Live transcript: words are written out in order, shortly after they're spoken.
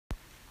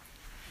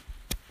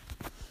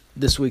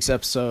This week's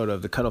episode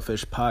of the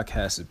Cuttlefish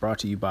Podcast is brought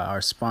to you by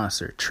our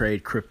sponsor,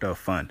 Trade Crypto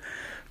Fund,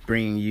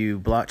 bringing you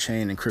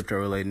blockchain and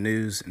crypto-related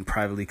news and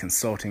privately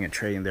consulting and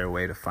trading their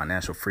way to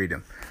financial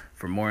freedom.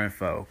 For more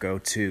info, go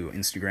to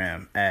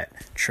Instagram at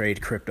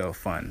Trade Crypto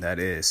Fund. That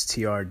is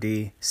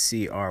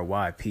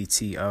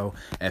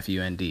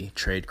TRDCRYPTOFUND,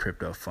 Trade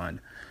Crypto Fund.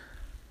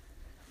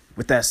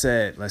 With that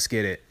said, let's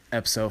get it.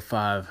 Episode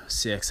 5,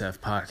 CXF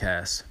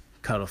Podcast,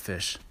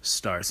 Cuttlefish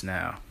starts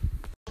now.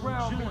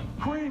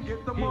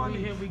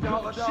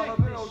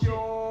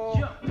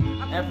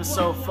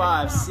 Episode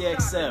 5,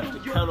 CXF, the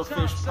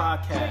Cuttlefish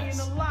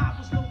Podcast,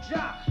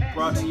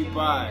 brought to you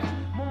by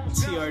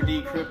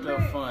TRD Crypto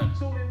Fund.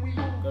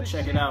 Go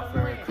check it out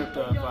for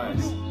crypto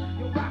advice.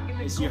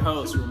 It's your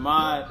host,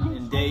 Ramad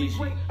and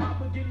Deji.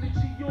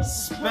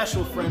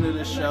 Special friend of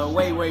the show.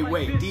 Wait,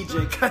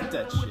 DJ, cut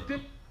that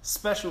shit.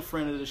 Special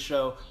friend of the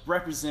show,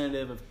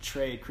 representative of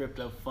Trade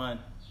Crypto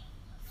Fund.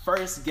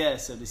 First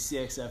guest of the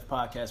CXF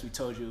Podcast. We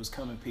told you it was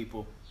coming,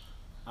 people.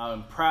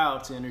 I'm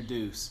proud to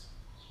introduce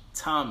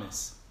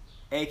Thomas,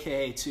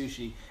 a.k.a.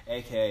 Tushi,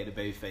 a.k.a. the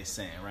Babyface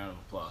Saiyan. Round of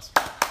applause.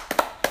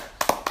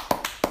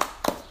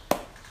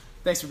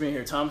 Thanks for being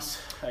here,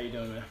 Thomas. How you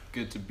doing, man?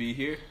 Good to be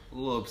here. A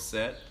little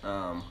upset.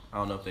 I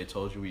don't know if they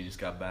told you, we just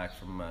got back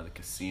from the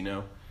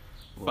casino.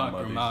 Fuck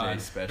Mother's Ramad Day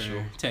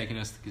special. for taking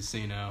us to the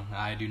casino.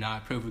 I do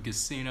not approve of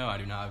casino. I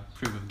do not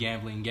approve of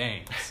gambling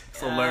games.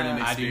 It's a learning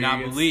experience. I do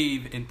not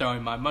believe in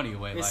throwing my money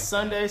away It's like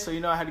Sunday, that. so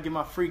you know I had to get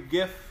my free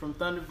gift from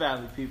Thunder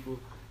Valley, people.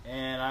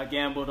 And I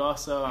gambled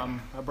also. I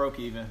broke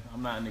even.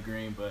 I'm not in the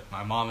green, but...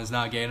 My mom is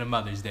not getting a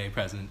Mother's Day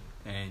present,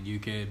 and you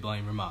could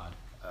blame Ramad.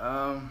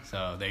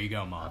 So there you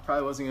go, I Mom.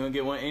 probably wasn't going to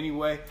get one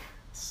anyway,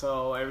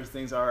 so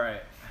everything's all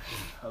right.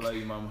 I love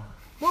you, Mama.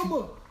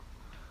 Mama!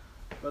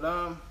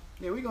 But,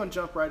 yeah, we're going to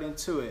jump right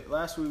into it.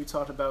 Last week we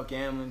talked about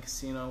gambling,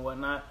 casino, and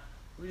whatnot.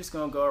 We're just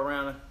going to go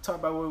around and talk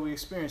about what we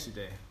experienced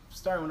today.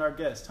 Starting with our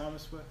guest.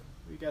 Thomas, what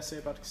you got to say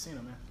about the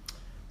casino, man?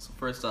 So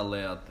first I'll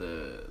lay out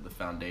the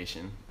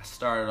foundation. I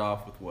started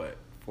off with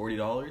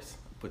 $40?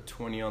 Put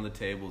 20 on the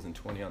tables and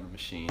 20 on the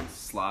machines.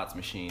 Slots,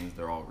 machines,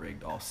 they're all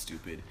rigged, all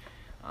stupid.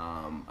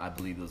 I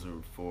believe those are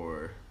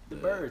for The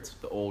birds.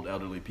 The old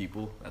elderly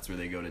people. That's where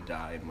they go to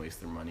die and waste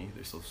their money,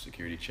 their social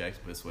security checks,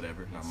 but it's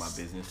whatever. Not my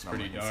business, not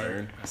my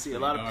concern. I see a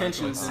lot of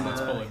pensions in Let's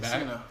the pull it back.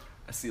 casino.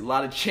 I see a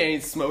lot of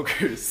chain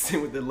smokers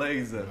sitting with their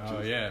legs up. Oh,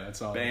 just yeah,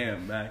 that's all.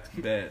 Bam, max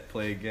bet,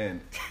 play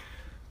again.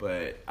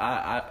 But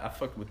I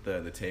fucked with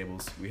the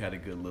tables. We had a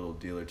good little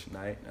dealer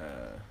tonight.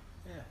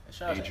 Yeah,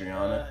 shout out to,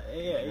 Adriana.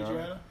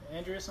 Adriana.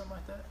 Andrea, something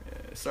like that.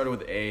 Yeah, it started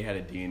with A, had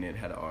a D in it,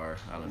 had an R.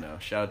 I don't know.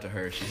 Shout out to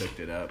her. She hooked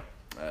it up.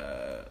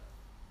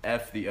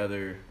 F, the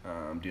other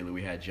dealer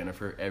we had,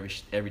 Jennifer.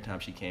 Every time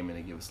she came in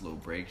and give us a little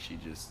break, she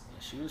just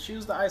She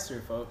was the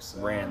icer, folks.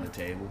 ran the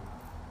table.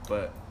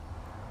 But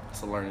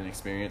it's a learning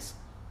experience.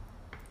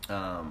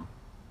 But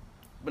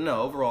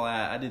no, overall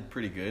I did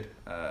pretty good.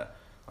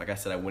 Like I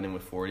said, I went in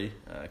with 40.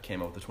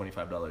 Came up with a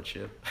 $25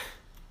 chip.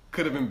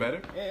 Could have been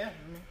better. Yeah.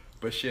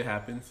 But shit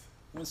happens.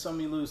 Win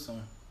some, you lose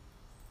some.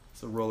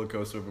 It's a roller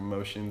coaster of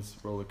emotions,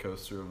 roller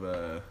coaster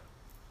of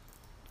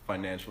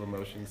financial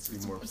emotions, to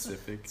be more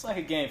specific. It's like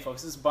a game,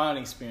 folks. It's a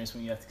bonding experience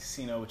when you're at the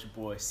casino with your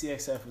boy.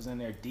 CXF was in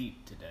there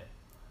deep today.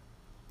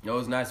 It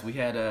was nice. We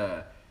had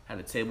a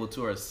table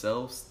to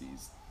ourselves.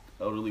 These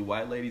elderly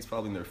white ladies,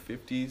 probably in their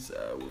 50s,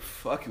 were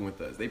fucking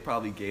with us. They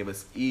probably gave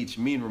us each,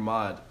 me and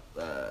Ramad,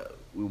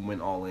 we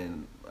went all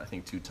in, I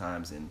think 2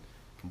 times and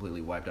completely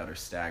wiped out her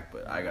stack,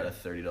 but I got a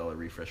 $30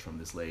 refresh from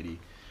this lady.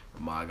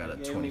 Ramad got a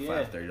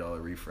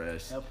 $25-$30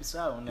 refresh. Help us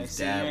out when they His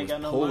see you dad ain't was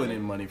got no pulling money.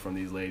 in money from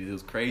these ladies. It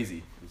was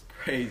crazy.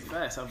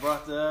 Facts. I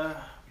brought the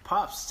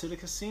Pops to the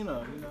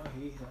casino. You know,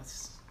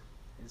 that's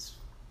his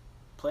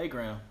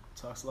playground.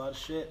 Talks a lot of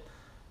shit.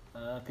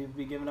 People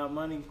be giving out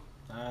money.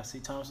 I see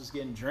Thomas was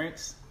getting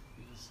drinks.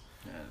 He was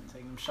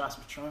taking them shots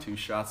of Patron. 2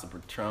 shots of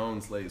Patron.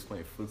 This lady was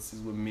playing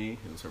footsies with me.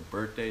 It was her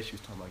birthday. She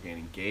was talking about getting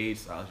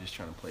engaged. So I was just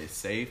trying to play it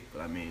safe.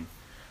 But I mean,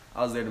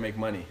 I was there to make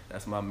money.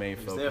 That's my main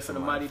focus. He was there for the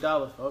mighty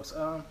dollar, folks.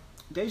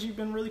 Deji, you've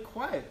been really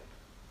quiet.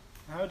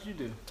 How'd you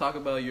do? Talk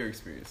about your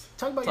experience.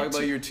 Talk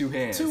about your 2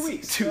 hands. 2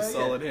 weeks. 2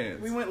 solid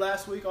hands. We went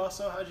last week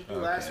also. How'd you do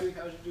last week?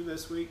 How'd you do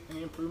this week?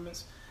 Any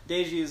improvements?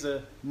 Deji is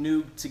a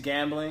noob to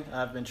gambling.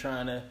 I've been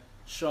trying to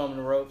show him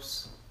the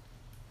ropes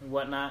and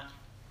whatnot.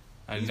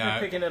 He's been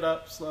picking it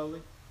up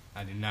slowly.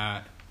 I do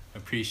not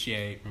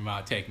appreciate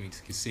Ramad taking me to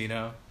the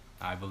casino.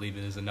 I believe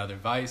it is another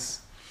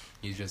vice.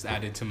 He's just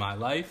added to my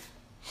life.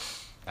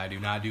 I do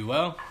not do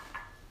well.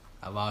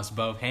 I lost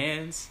both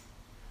hands.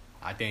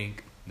 I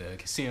think the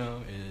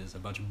casino is a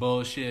bunch of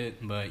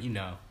bullshit, but, you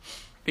know,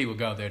 people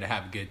go there to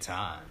have a good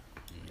time.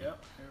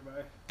 Yep,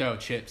 everybody. Throw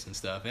chips and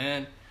stuff.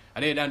 And I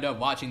did end up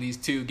watching these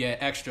 2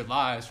 get extra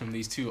lives from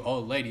these 2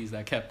 old ladies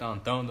that kept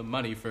on throwing the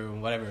money for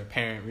whatever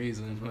apparent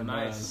reason. Who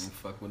Nice. knows?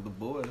 Fuck with the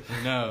boys.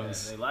 Who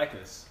knows? Yeah, they like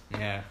us.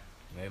 Yeah,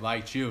 they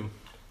liked you.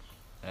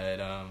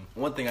 And,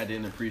 One thing I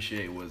didn't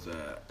appreciate was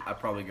I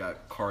probably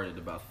got carded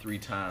about 3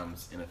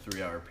 times in a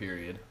 3-hour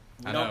period.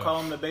 We don't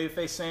call him the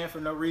Babyface Saiyan for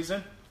no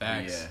reason.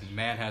 Facts. Yeah.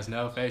 Man has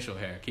no facial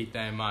hair. Keep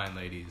that in mind,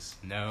 ladies.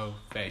 No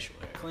facial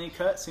hair. Clean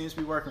cut seems to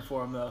be working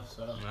for him though.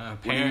 So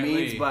What he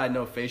means by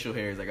no facial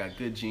hair is I got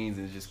good genes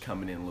and it's just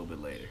coming in a little bit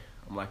later.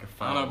 I'm like a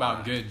fine I don't know about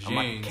wine. good I'm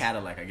like a genes.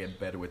 Cadillac. I get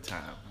better with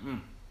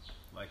time.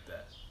 like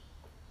that.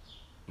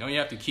 Don't you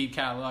have to keep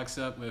Cadillacs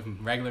up with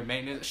regular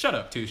maintenance? Shut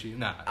up, Tucci.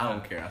 Nah. I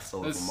don't care. I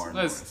stole it from Martin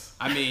Lawrence.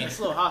 I mean, It's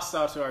a little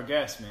hostile to our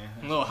guests, man.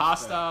 a little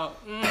hostile.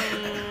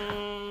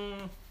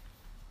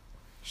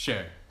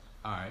 Sure.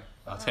 All right.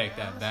 I'll take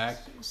that back.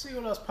 Let's see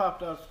what else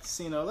popped up at the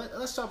casino.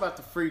 Let's talk about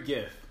the free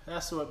gift.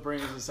 That's what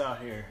brings us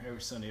out here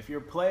every Sunday. If you're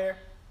a player,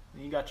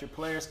 and you got your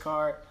player's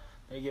card,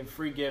 they give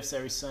free gifts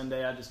every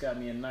Sunday. I just got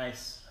me a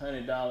nice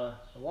 $100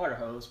 water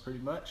hose, pretty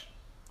much.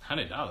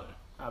 $100.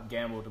 I've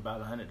gambled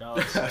about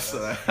 $100.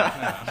 So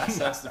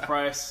That's the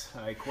price.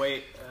 I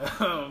equate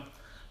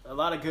a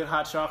lot of good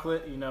hot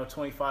chocolate. You know,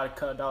 $25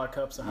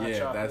 cups of hot yeah,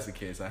 chocolate. that's the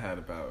case. I had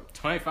about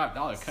 $25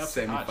 cups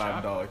of hot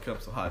chocolate. $75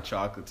 cups of hot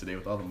chocolate today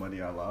with all the money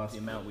I lost. The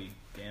amount we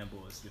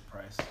gamble is the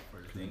price for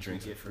the things we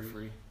drinks get are for free?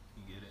 free.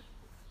 You get it.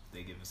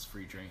 They give us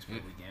free drinks, but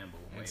we gamble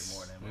way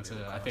more than what it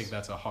would I cost. think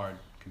that's a hard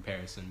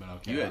comparison, but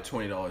okay. You had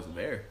 $20 of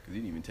air because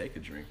you didn't even take a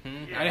drink.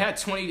 I had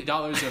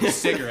 $20 of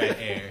cigarette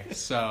air,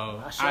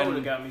 so I sure would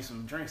have got me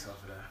some drinks off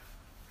of that.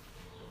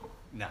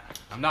 Nah,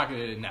 I'm not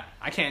gonna. Nah,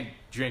 I can't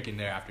drink in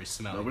there after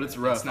smelling. No, but it's it.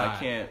 rough.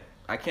 not-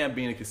 I can't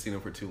be in a casino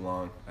for too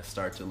long. I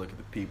start to look at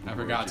the people. I who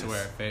are forgot to just-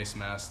 wear a face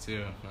mask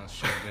too. That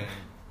should have been.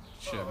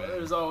 Should have been.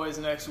 There's always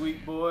next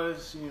week,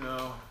 boys. You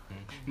know.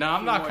 No,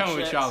 I'm not more coming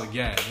with checks. y'all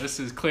again. This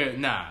is clear.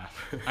 Nah,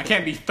 I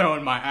can't be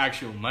throwing my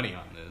actual money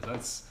on this.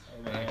 That's.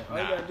 Hey, man, all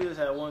Nah. you gotta do is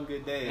have one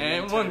good day.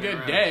 And then one turn it good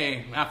around.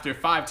 day after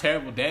 5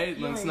 terrible days,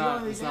 You it's only- not. you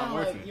only It's not down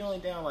worth like, it. You only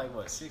down like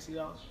what,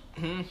 $60?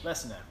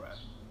 Less than that, probably.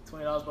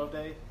 $20 both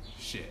days.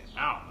 Shit,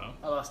 I don't know.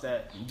 I lost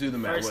that Do the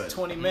math. first what?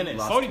 20 minutes.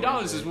 Lost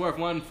 $40 is 20. worth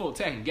one full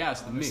tank of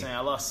gas to I'm me. just saying,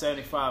 I lost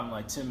 75 in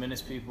like 10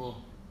 minutes,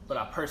 people. But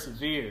I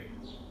persevered,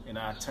 and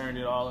I turned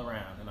it all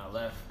around, and I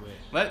left with.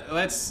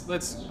 Let's all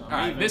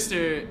right, even.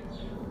 Mr.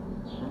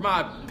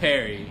 Ramad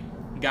Perry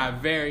got a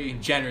very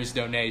generous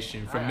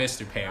donation from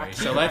Mr. Perry.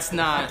 So let's I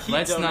not keep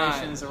let's not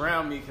donations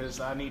around me because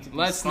I need to be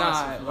let's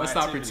sponsored for not my let's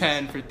not activities.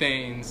 pretend for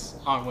things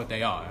aren't what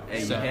they are. Hey,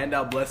 So, you hand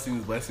out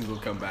blessings, blessings will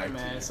come back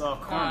Man, to it's all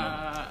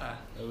karma.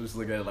 you. Let's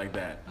look at it like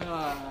that.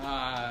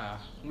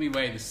 we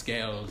weigh the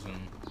scales and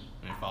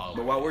follow.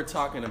 But while we're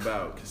talking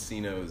about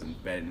casinos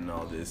and betting and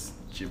all this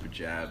jibber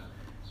jab,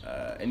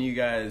 any of you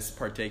guys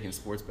partake in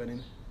sports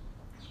betting?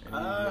 Any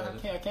of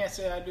you guys? I can't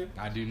say I do.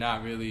 I do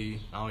not really.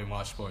 I don't even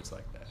watch sports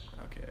like that.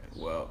 Okay,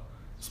 well,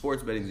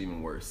 sports betting's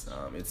even worse.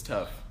 It's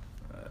tough.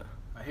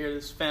 I hear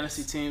this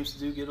fantasy teams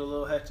do get a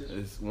little hectic.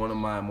 It's one of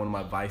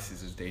my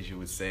vices, as Deja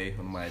would say,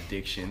 one of my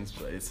addictions.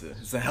 But it's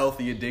a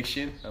healthy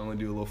addiction. I only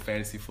do a little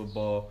fantasy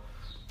football,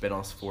 bet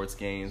on sports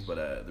games.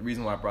 But the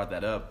reason why I brought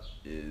that up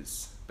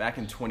is back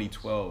in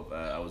 2012,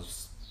 I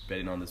was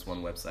betting on this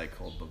one website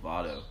called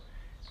Bovado,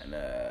 and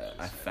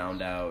I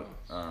found out.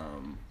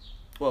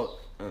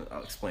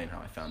 I'll explain how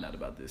I found out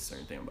about this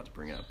certain thing I'm about to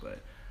bring up. But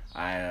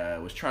I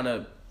was trying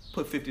to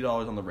put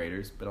 $50 on the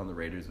Raiders. Bet on the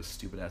Raiders, a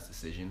stupid ass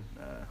decision.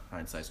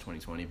 Hindsight's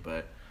 2020,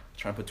 but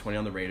trying to put 20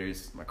 on the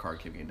Raiders. My card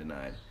kept getting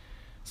denied.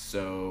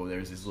 So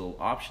there's this little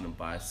option to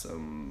buy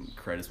some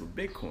credits with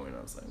Bitcoin.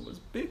 I was like, what's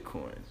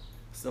Bitcoin?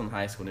 Still in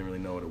high school, didn't really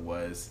know what it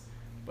was,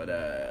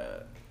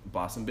 but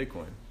bought some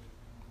Bitcoin.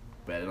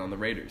 Bet it on the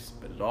Raiders.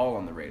 Bet it all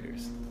on the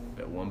Raiders.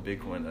 Bet one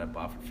Bitcoin that I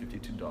bought for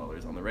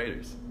 $52 on the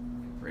Raiders.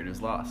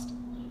 Raiders lost,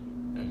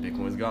 and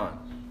Bitcoin's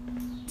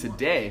gone.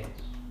 Today,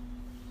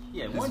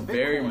 Yeah, this one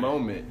very Bitcoin.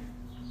 moment,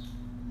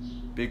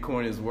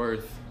 Bitcoin is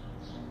worth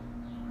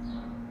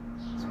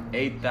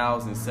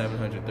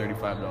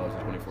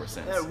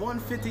 $8,735.24. That one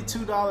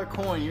 $52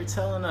 coin you're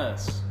telling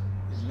us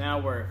is now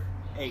worth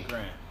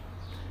 $8,000.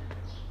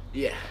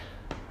 Yeah.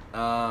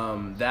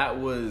 That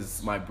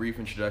was my brief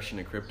introduction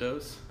to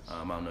cryptos.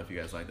 I don't know if you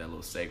guys like that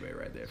little segue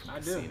right there from I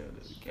do. casino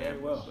to Very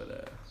gambling, well.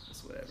 but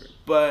it's whatever.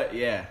 But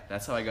yeah,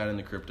 that's how I got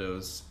into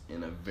cryptos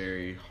in a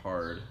very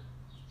hard,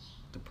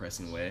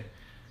 depressing way.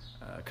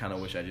 Kind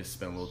of wish I just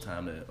spent a little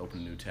time to open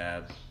a new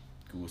tab,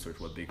 Google search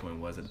what Bitcoin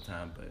was at the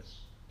time, but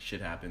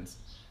shit happens.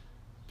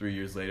 3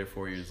 years later,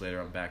 4 years later,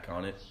 I'm back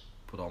on it.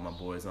 Put all my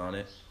boys on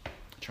it.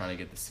 Trying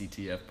to get the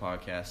CTF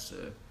podcast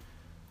to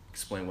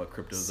explain what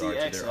cryptos are to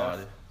their CXF.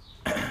 audit.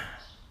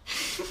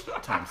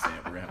 Timestamp.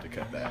 We're gonna have to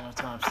cut that. No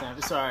timestamp.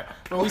 It's all right.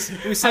 But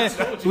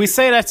we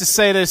say that to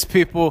say this,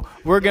 people.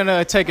 We're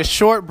gonna take a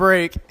short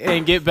break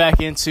and get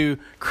back into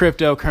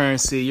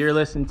cryptocurrency. You're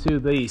listening to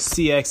the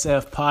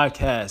CXF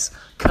podcast,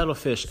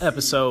 Cuttlefish,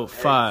 episode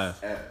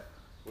 5.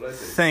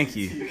 Thank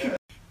you.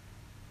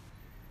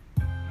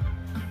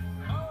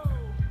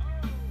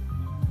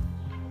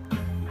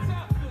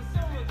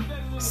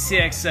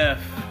 CXF.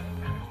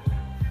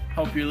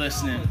 Hope you're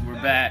listening.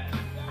 We're back.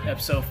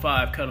 Episode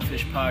 5,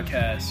 Cuttlefish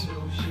Podcast.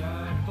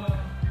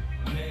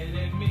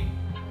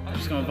 I'm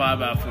just gonna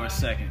vibe out for a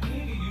second.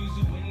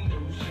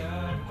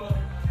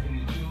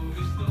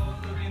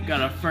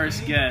 Got our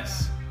first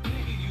guest,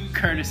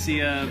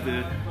 courtesy of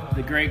the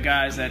the great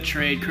guys at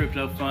Trade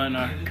Crypto Fund,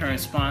 our current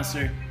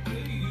sponsor,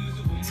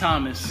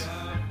 Thomas,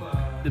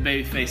 the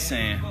Babyface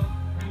Sam.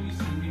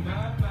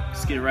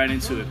 Let's get right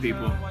into it,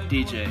 people.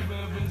 DJ,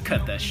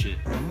 cut that shit.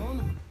 All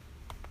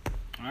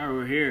right,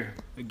 we're here.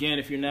 Again,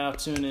 if you're now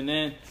tuning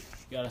in,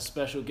 we got a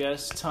special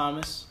guest,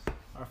 Thomas,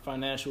 our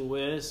financial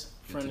whiz,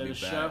 friend of the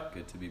show.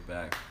 Good to be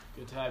back.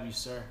 Good to have you,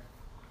 sir.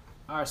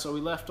 All right, so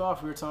we left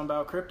off. We were talking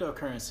about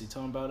cryptocurrency,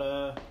 talking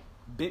about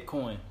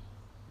Bitcoin,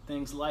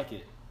 things like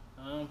it.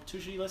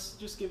 Tushi, let's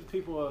just give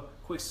people a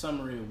quick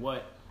summary of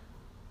what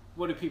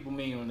do people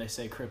mean when they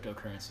say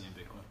cryptocurrency and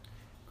Bitcoin?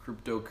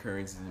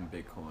 Cryptocurrencies and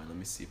Bitcoin. Let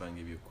me see if I can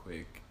give you a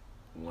quick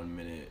 1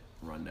 minute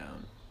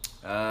rundown.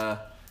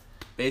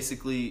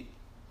 Basically,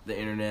 the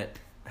internet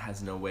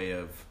has no way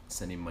of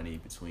sending money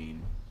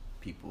between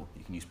people.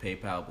 You can use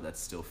PayPal, but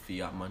that's still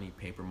fiat money,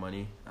 paper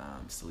money.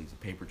 Still leaves a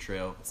paper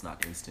trail. It's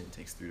not instant. It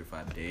takes 3 to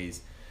 5 days.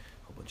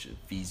 A whole bunch of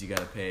fees you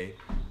gotta pay.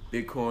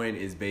 Bitcoin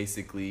is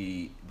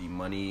basically the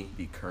money,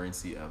 the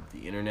currency of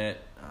the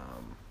internet.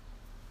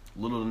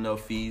 Little to no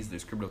fees.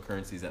 There's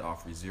cryptocurrencies that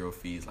offer 0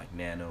 fees, like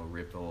Nano,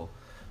 Ripple.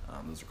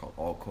 Those are called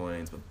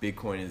altcoins. But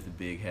Bitcoin is the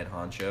big head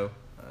honcho.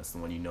 It's the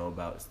one you know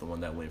about. It's the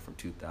one that went from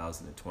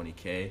 2,000 to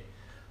 20K.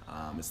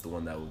 It's the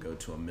one that will go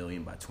to 1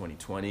 million by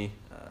 2020.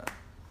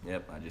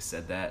 Yep, I just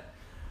said that.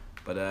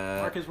 But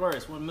Mark his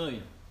words, 1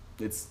 million.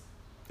 It's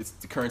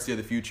the currency of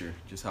the future.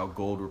 Just how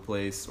gold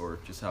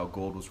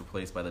was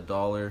replaced by the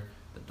dollar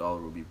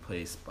will be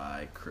replaced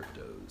by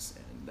cryptos.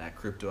 And that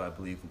crypto, I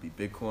believe, will be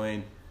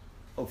Bitcoin.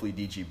 Hopefully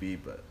DGB,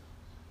 but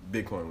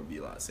Bitcoin would be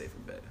a lot safer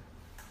bet.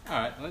 All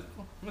right,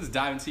 let's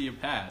dive into your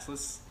past.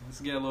 Let's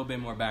get a little bit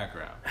more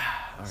background. All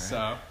right.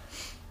 So,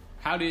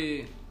 how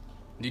did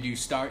you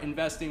start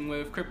investing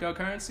with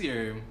cryptocurrency,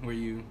 or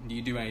do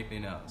you do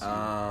anything else? Well,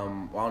 I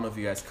don't know if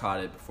you guys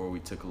caught it before we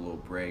took a little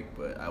break,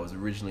 but I was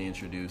originally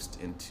introduced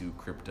into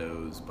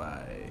cryptos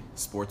by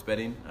sports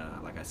betting.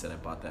 Like I said, I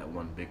bought that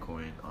 1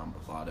 Bitcoin on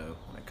Bovado.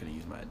 I couldn't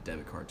use my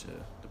debit card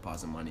to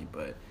deposit money,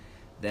 but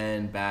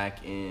then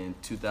back in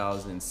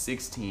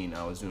 2016,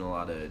 I was doing a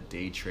lot of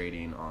day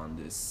trading on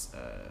this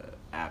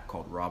app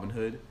called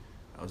Robinhood.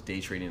 I was day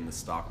trading in the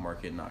stock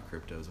market, not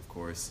cryptos, of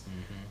course.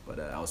 Mm-hmm. But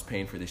I was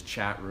paying for this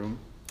chat room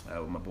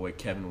with my boy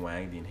Kevin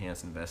Wang, the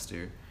Enhanced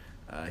Investor.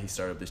 He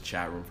started up this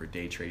chat room for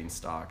day trading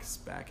stocks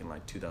back in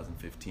like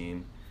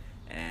 2015.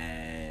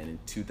 And in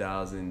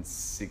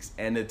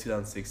end of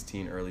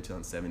 2016, early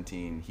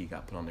 2017, he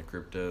got put on the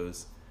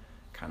cryptos,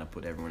 kind of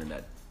put everyone in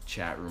that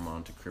chat room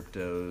onto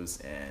cryptos,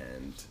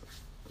 and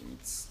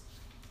it's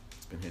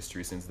been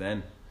history since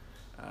then.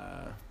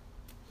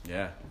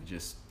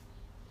 It's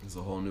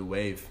a whole new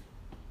wave.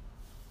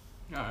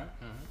 All right.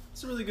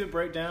 It's a really good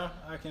breakdown.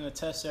 I can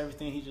attest to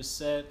everything he just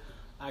said.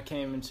 I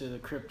came into the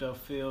crypto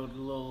field a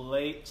little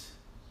late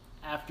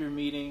after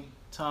meeting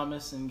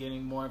Thomas and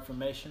getting more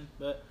information,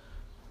 but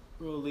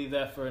we'll leave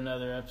that for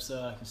another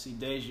episode. I can see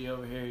Deji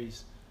over here.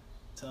 He's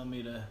telling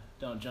me to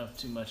don't jump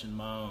too much in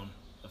my own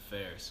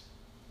affairs.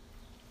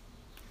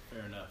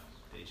 Fair enough,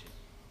 Deji.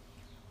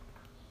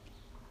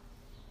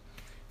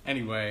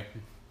 Anyway,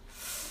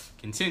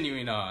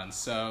 continuing on.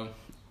 So,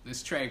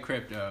 this Trade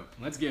Crypto,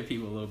 let's give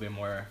people a little bit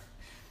more,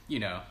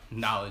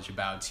 knowledge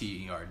about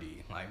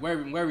TRD. Like,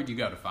 where would you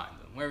go to find them?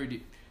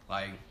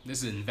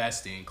 This is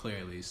investing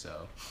clearly,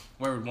 so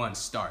where would one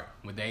start?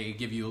 Would they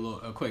give you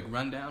a quick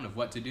rundown of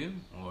what to do,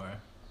 or?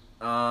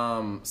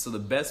 So the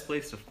best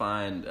place to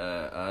find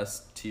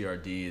us,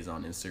 TRD, is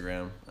on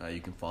Instagram.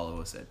 You can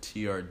follow us at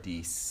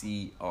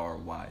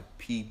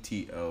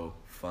TRDCRYPTO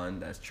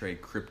Fund. That's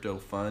Trade Crypto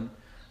Fund.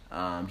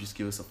 Just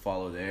give us a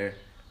follow there.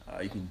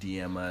 You can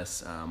DM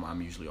us.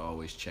 I'm usually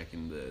always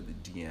checking the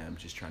DM,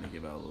 just trying to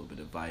give out a little bit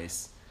of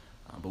advice.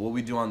 But what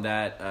we do on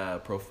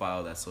that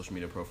profile, that social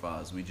media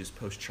profile, is we just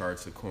post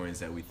charts of coins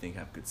that we think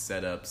have good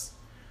setups,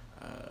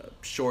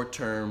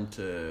 short-term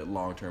to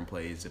long-term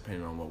plays,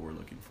 depending on what we're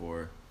looking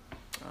for.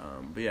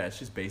 But yeah, it's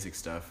just basic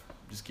stuff.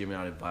 Just giving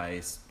out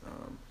advice,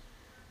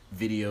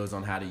 videos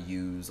on how to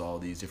use all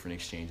these different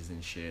exchanges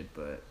and shit.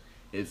 But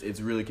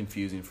it's really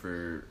confusing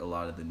for a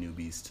lot of the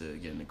newbies to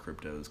get into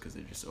cryptos because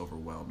they're just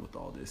overwhelmed with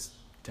all this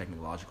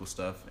technological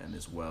stuff and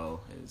as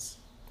well as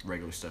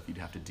regular stuff you'd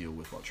have to deal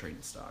with while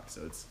trading stocks.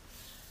 So it's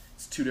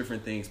 2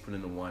 different things put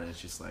into one.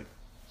 It's just like,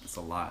 it's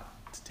a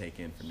lot to take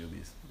in for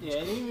newbies. Yeah,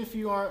 and even if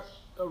you aren't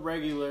a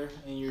regular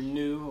and you're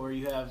new or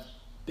you have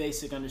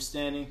basic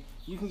understanding,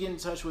 you can get in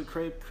touch with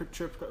Trade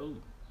Crypto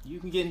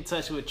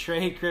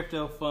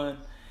Fund,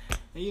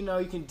 and you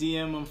can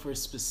DM them for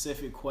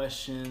specific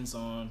questions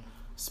on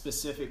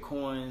specific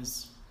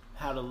coins,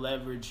 how to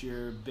leverage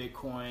your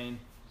Bitcoin,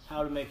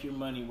 how to make your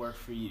money work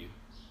for you,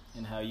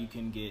 and how you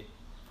can get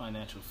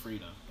financial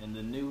freedom in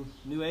the new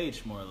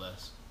age, more or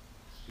less.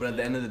 But at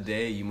the end of the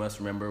day, you must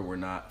remember we're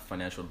not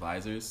financial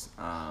advisors.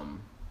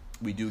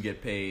 We do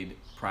get paid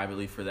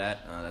privately for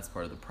that. That's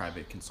part of the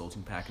private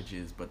consulting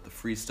packages. But the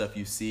free stuff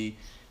you see,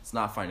 it's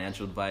not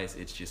financial advice.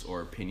 It's just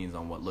our opinions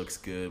on what looks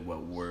good,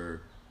 what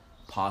we're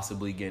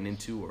possibly getting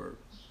into or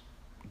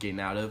getting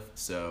out of.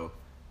 So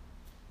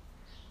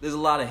there's a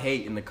lot of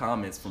hate in the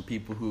comments from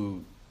people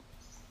who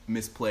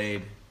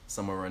misplayed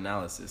some of our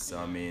analysis. So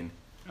I mean,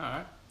 all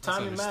right, that's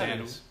Timing understandable.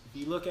 matters. If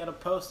you look at a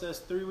post that's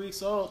 3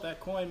 weeks old, that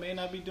coin may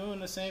not be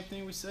doing the same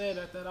thing we said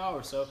at that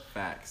hour. So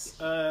facts.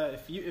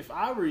 if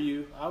I were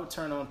you, I would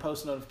turn on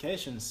post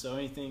notifications so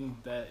anything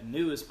that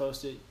new is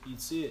posted,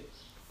 you'd see it.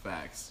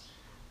 Facts.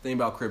 The thing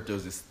about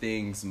cryptos is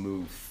things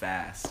move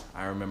fast.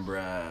 I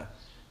remember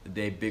the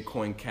day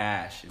Bitcoin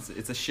Cash,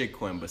 it's a shit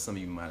coin, but some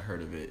of you might have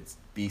heard of it. It's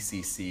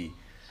BCC.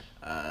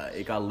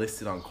 It got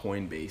listed on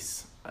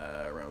Coinbase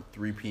around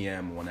 3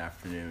 p.m. one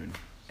afternoon.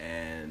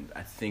 And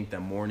I think the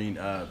morning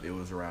of, it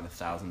was around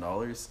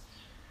 $1,000.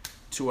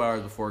 2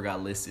 hours before it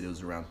got listed, it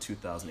was around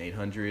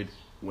 $2,800.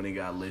 When it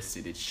got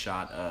listed, it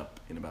shot up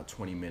in about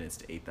 20 minutes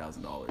to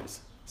 $8,000.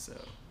 So,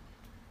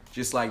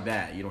 just like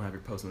that, you don't have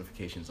your post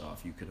notifications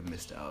off. You could have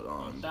missed out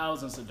on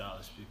Thousands of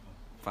dollars, people.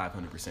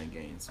 500%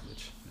 gains,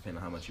 which, depending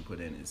on how much you put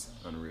in, is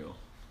unreal.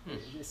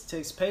 It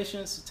takes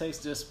patience. It takes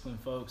discipline,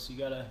 folks. You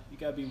gotta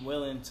be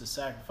willing to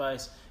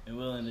sacrifice and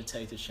willing to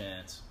take the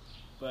chance.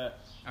 But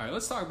All right,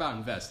 let's talk about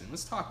investing.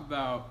 Let's talk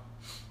about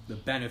the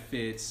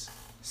benefits.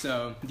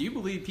 So, do you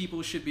believe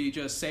people should be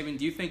just saving?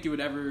 Do you think you would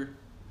ever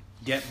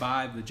get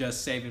by with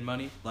just saving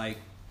money? Like,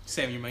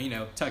 saving your money,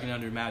 tucking it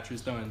under your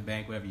mattress, throwing it in the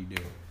bank, whatever you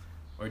do?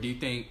 Or do you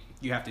think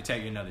you have to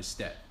take another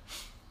step?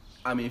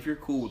 I mean, if you're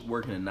cool with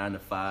working a 9 to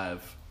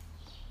 5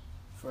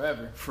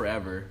 forever,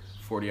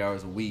 40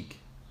 hours a week,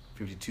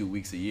 52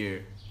 weeks a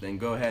year, then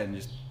go ahead and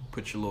just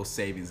put your little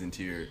savings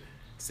into your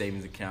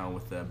savings account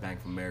with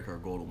Bank of America or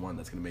Gold One.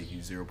 That's going to make you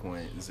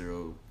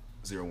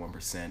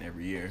 0.001%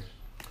 every year.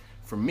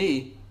 For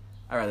me,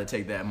 I'd rather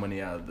take that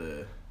money out of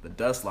the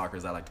dust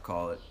lockers, I like to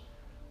call it,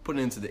 put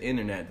it into the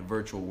internet, the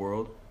virtual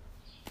world,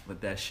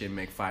 let that shit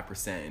make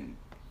 5% in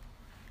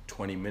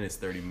 20 minutes,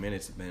 30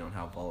 minutes, depending on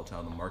how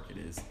volatile the market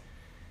is.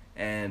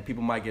 And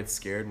people might get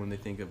scared when they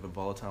think of a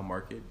volatile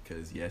market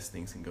because, yes,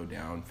 things can go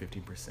down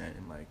 15%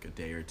 in like a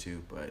day or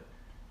two, but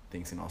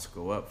things can also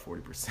go up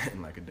 40%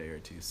 in like a day or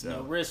two. So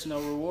no risk, no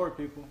reward,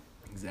 people.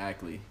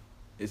 Exactly.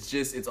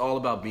 It's all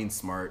about being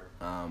smart.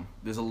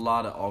 There's a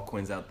lot of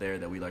altcoins out there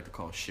that we like to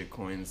call shit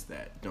coins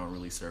that don't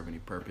really serve any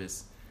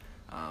purpose.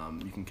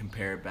 You can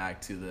compare it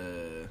back to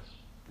the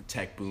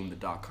tech boom, the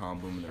 .com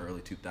boom in the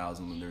early 2000s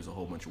when there's a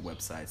whole bunch of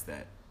websites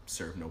that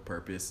serve no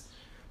purpose.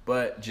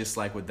 But just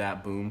like with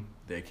that boom,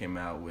 they came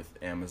out with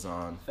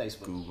Amazon,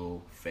 Facebook.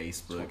 Google,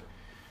 Facebook,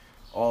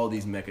 all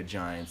these mega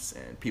giants,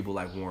 and people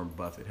like Warren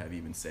Buffett have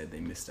even said they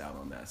missed out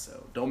on that.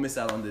 So don't miss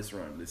out on this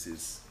run.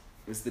 It's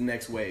the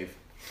next wave.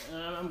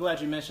 I'm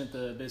glad you mentioned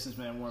the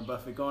businessman Warren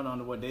Buffett. Going on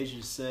to what Deja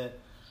just said,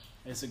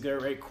 it's a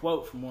great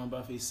quote from Warren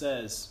Buffett. He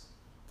says,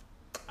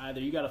 either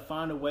you got to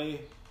find a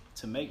way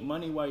to make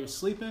money while you're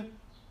sleeping,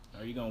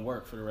 or you're going to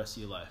work for the rest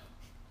of your life.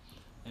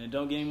 And it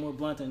don't get any more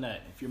blunt than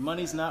that. If your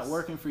money's not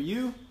working for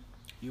you,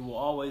 you will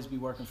always be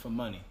working for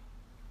money.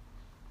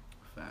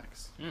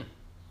 Facts. That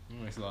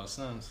makes a lot of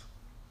sense.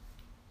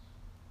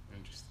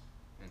 Interesting.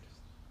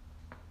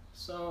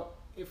 So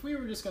if we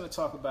were just going to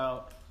talk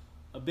about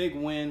a big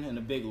win and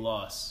a big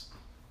loss,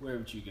 where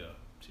would you go,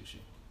 Tushi?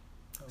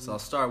 So I'll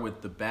start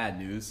with the bad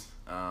news.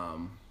 I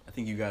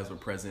think you guys were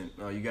present.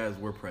 You guys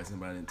were present,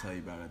 but I didn't tell you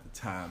about it at the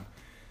time.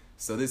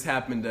 So this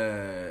happened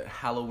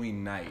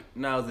Halloween night.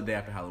 No, it was the day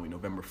after Halloween,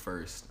 November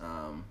 1st.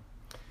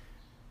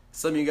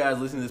 Some of you guys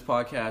listening to this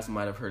podcast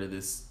might have heard of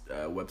this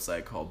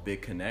website called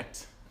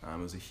BitConnect. It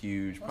was a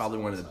huge, probably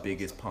one of the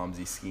biggest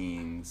Ponzi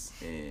schemes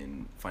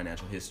in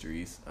financial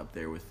histories, up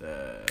there with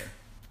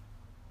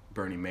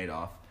Bernie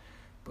Madoff.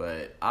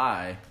 But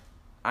I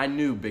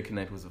knew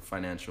BitConnect was a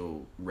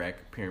financial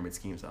wreck, pyramid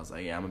scheme, so I was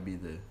like, yeah, I'm going to be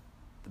the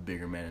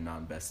bigger man and not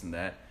invest in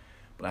that.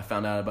 But I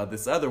found out about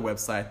this other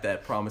website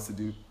that promised to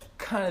do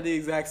kind of the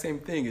exact same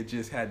thing. It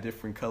just had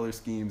different color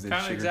schemes and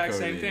Kind of exact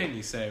same sugar-coated. thing,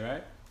 you say,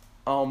 right?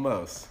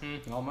 Almost.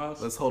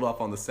 Almost. Let's hold off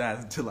on the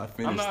sass until I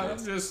finish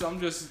this. I'm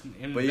just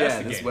investigating. But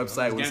yeah, this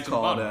website was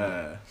called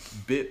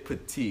Bit.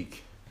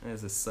 Bitpatique.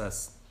 It's a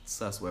sus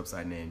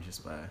website name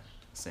just by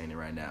saying it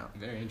right now.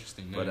 Very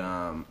interesting name.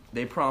 But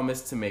they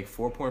promised to make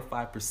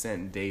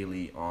 4.5%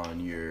 daily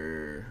on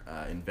your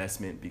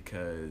investment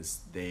because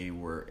they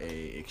were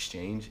a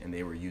exchange and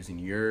they were using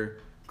your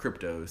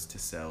cryptos to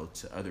sell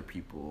to other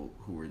people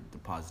who were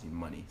depositing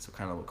money. So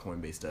kind of what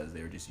Coinbase does,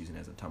 they were just using it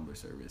as a Tumblr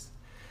service.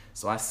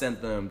 So I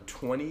sent them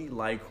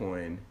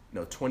 26.5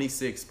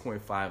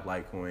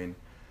 Litecoin,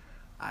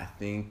 I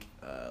think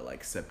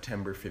like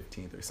September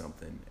 15th or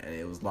something. And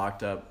it was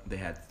locked up. They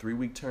had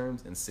 3-week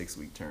terms and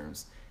 6-week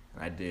terms.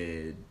 And I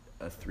did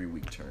a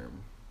 3-week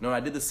term. No, I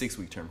did the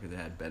 6-week term because it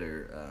had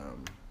better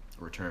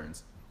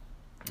returns.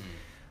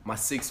 My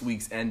 6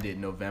 weeks ended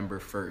November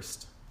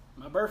 1st.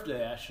 My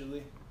birthday,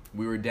 actually.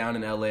 We were down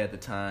in LA at the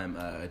time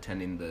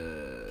attending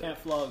the... Can't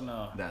Flog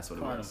No. That's what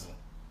Carnival. it was.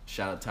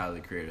 Shout out Tyler,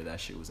 the creator. That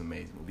shit was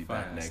amazing. We'll be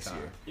back Fine, next stop.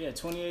 year. Yeah,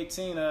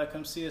 2018,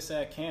 come see us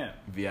at camp.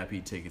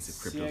 VIP tickets if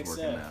crypto's CXF.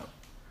 working out.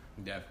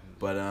 Definitely.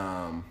 But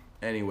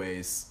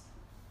anyways,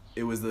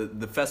 it was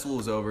the festival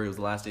was over. It was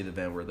the last day of the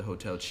event. We're at the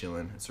hotel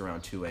chilling. It's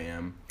around 2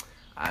 a.m.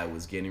 I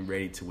was getting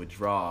ready to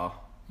withdraw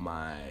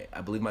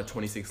I believe my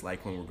 26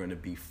 Litecoin were going to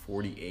be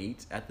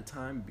 48 at the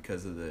time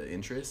because of the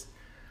interest.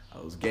 I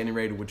was getting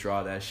ready to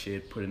withdraw that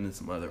shit, put it in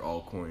some other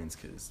altcoins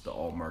because the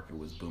alt market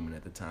was booming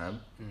at the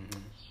time. Mm-hmm.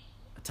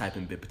 I type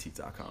in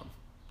bitpetite.com.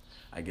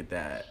 I get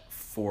that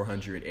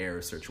 400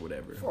 error search or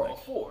whatever.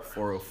 404. Like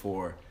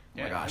 404.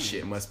 Yeah, my gosh,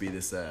 shit, it must be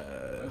this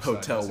Looks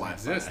hotel like it doesn't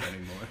Wi-Fi. exist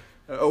anymore.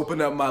 I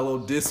open up my little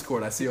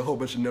Discord. I see a whole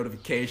bunch of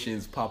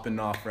notifications popping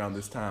off around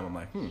this time. I'm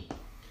like,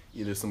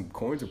 either some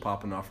coins are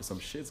popping off or some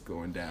shit's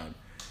going down.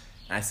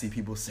 And I see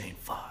people saying,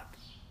 fuck,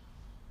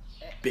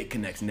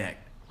 BitConnect's next.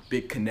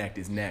 BitConnect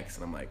is next.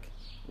 And I'm like,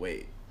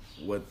 wait,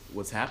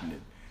 what's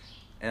happening?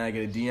 And I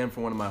get a DM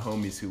from one of my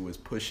homies who was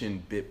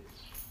pushing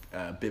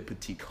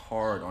BitPetite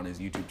hard on his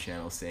YouTube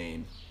channel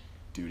saying,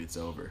 dude, it's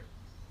over.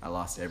 I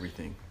lost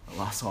everything. I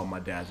lost all my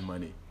dad's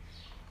money.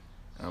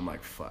 And I'm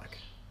like, fuck.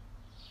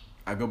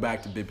 I go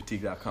back to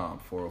bitpetite.com,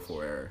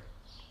 404 error.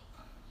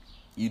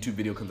 YouTube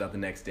video comes out the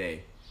next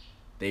day.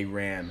 They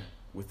ran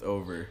with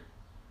over,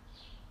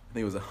 I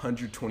think it was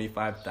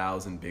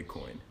 125,000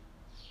 Bitcoin.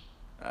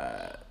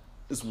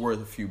 It's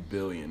worth a few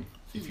billion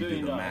if you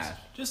do the math.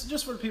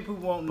 Just for the people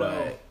who won't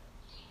know.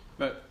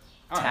 But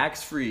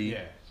Tax-free,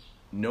 yeah,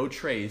 no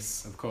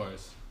trace, of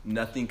course.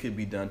 nothing could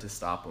be done to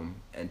stop them.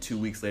 And 2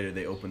 weeks later,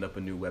 they opened up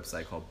a new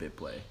website called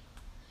BitPlay.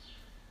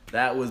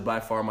 That was by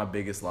far my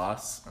biggest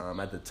loss.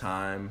 At the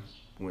time,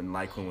 when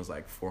Litecoin was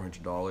like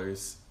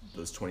 $400,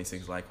 those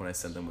 26 Litecoin I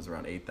sent them was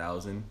around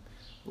 8,000.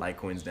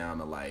 Litecoin's down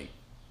to like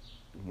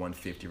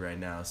 150 right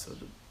now, so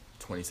the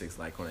 26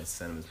 Litecoin I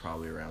sent them is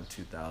probably around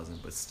 2,000,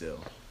 but still.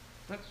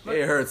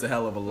 It hurts a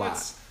hell of a lot.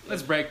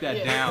 Let's break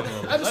that down a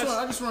little bit.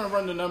 I just want to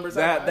run the numbers.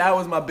 That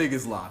was my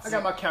biggest loss. I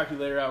got my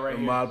calculator out right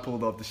here. Ahmad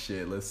pulled up the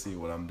shit. Let's see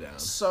what I'm down.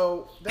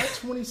 So that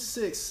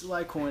 26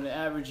 Litecoin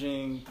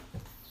averaging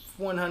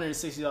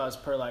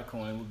 $160 per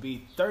Litecoin would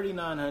be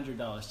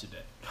 $3,900 today.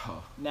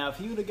 Oh, Now, if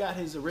he would have got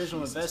his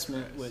original Jesus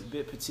investment Christ. with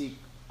BitPetite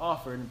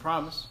offered and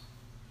promised,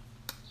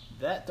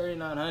 that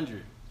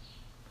 $3,900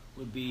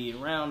 would be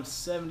around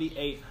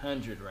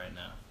 $7,800 right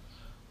now.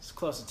 It's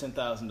close to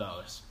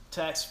 $10,000.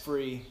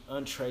 Tax-free,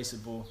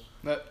 untraceable,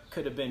 But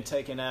could have been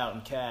taken out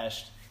and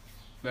cashed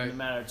in a Right.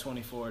 matter of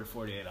 24 to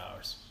 48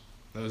 hours.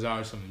 those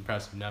are some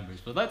impressive numbers.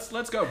 But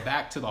let's go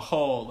back to the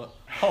whole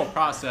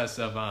process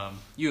of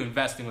you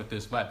investing with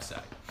this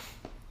website.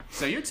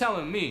 So you're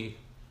telling me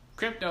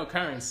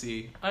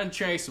cryptocurrency,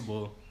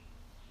 untraceable,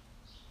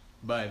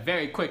 but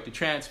very quick to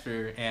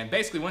transfer, and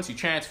basically once you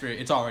transfer it,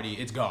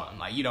 it's gone.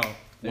 Like you don't.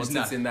 There's once it's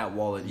nothing. in that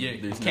wallet,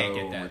 You there's can't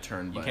no get that.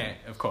 return You button. can't,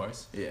 of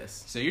course.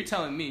 Yes. So you're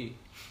telling me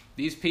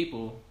these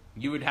people,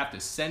 you would have to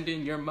send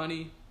in your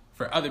money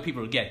for other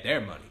people to get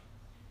their money.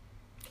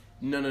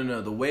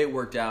 No. The way it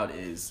worked out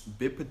is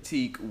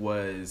BitPetite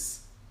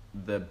was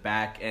the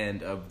back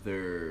end of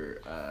their.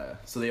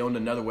 So they owned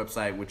another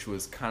website which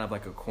was kind of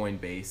like a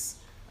Coinbase.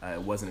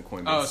 It wasn't a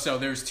Coinbase. Oh, so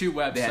there's two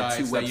websites had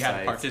two that you had to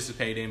websites.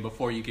 participate in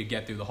before you could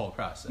get through the whole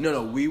process. No.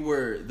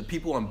 The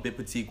people on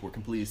BitPetite were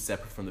completely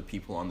separate from the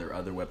people on their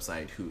other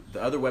website.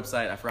 The other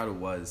website, I forgot what it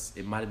was.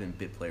 It might have been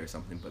BitPlay or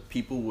something. But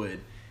people would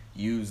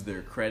use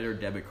their credit or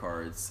debit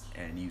cards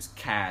and use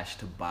cash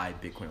to buy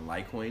Bitcoin and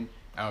Litecoin.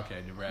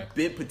 Okay, direct.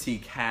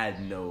 BitPetite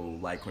had no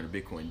Litecoin or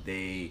Bitcoin.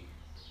 They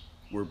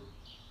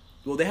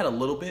had a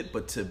little bit,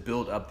 but to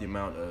build up the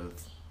amount of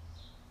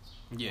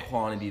Yeah.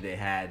 quantity they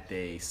had,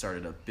 they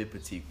started a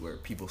BitPetite where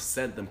people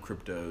sent them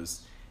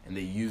cryptos and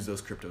they used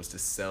those cryptos to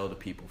sell to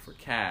people for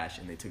cash,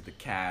 and they took the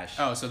cash.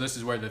 Oh, so this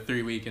is where the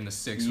 3 week and the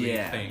 6 week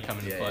Yeah. thing come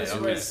into Yeah, play. This is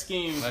Okay. where the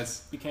scheme Let's-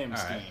 became a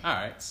All scheme. right. All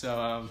right.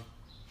 So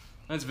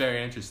that's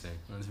very interesting.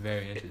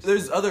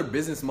 There's other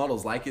business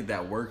models like it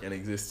that work and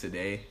exist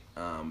today,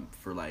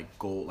 for like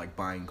gold, like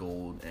buying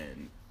gold,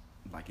 and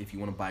like if you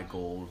want to buy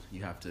gold,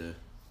 you have to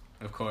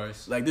Of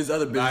course. like there's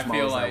other But business I feel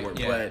models like that work,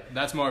 yeah, but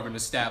that's more of an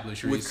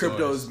established with resource.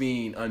 cryptos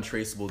being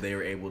untraceable, they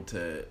were able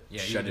to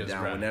Yeah, you shut it just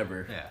down run.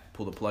 whenever, Yeah.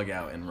 pull the plug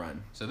out and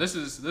run. So this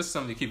is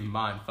something to keep in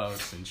mind,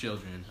 folks and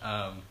children.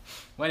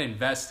 When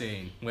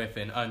investing with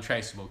an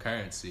untraceable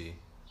currency,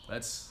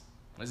 let's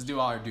do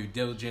all our due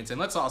diligence, and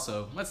let's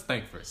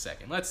think for a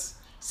second. Let's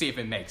see if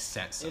it makes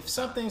sense. If sometimes.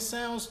 something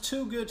sounds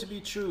too good to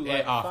be true, It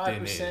like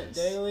often 5% is.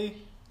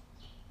 daily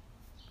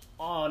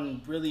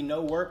on really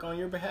no work on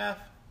your behalf,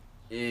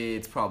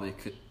 It's probably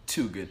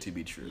too good to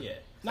be true. yeah.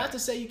 Not to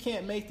say you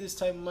can't make this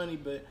type of money,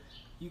 but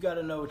you got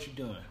to know what you're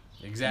doing.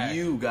 Exactly.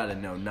 You gotta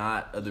know,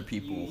 not other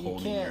people You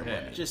holding your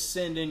can't money. just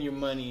send in your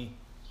money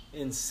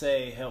and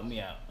say, help me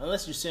out.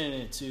 Unless you're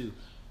sending it to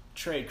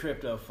Trade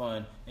Crypto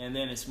Fund, and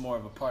then it's more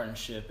of a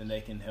partnership and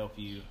they can help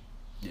you.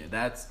 Yeah,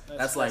 that's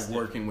That's like different.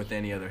 working with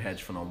any other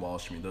hedge fund on Wall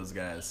Street. Those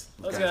guys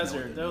Those know guys what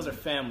are they're those are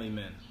doing. family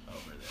men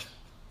over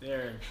there.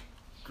 They're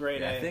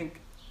great Yeah, at I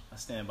I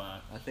stand by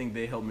 'em. think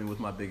they helped me with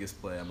my biggest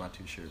play. I'm not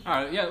too sure. All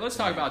right, yeah, let's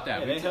talk about that.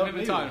 Yeah, We've they helped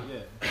been me talking.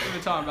 with it, We've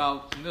been talking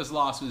about this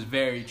loss was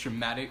very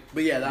traumatic.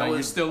 But yeah, that But you're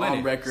was still in on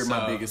it, record my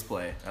so- biggest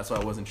play. That's why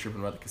I wasn't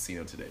tripping about the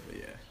casino today. But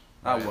yeah,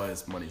 Right. I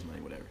was. Money's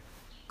money, whatever.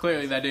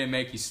 Clearly, that didn't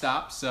make you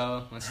stop.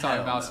 So let's talk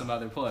Hell about no. some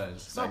other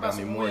plays. Talk That about got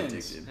me some more wins.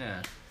 addicted.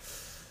 Yeah.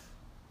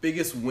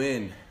 Biggest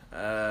win.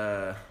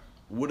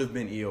 would have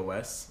been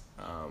EOS.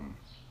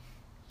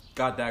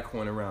 Got that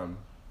coin around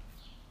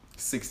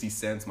 60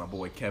 cents. My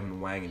boy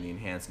Kevin Wang in the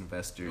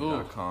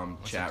enhancedinvestor.com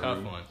chat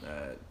room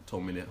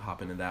told me to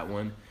hop into that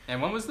one.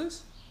 And when was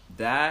this?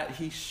 That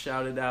he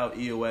shouted out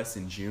EOS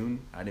in June.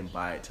 I didn't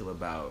buy it till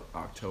about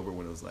October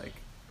when it was like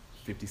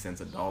 50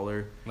 cents a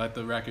dollar. Let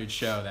the record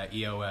show that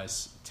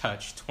EOS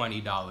touched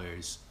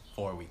 $20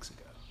 4 weeks ago.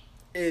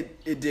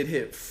 It did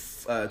hit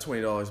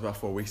 $20 about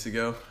 4 weeks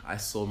ago. I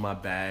sold my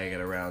bag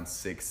at around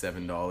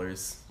 $6-7.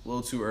 A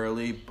little too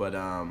early, but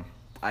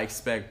I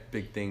expect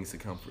big things to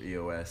come for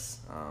EOS.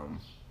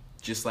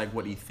 Just like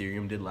what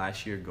Ethereum did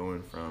last year,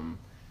 going from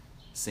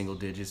single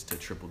digits to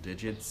triple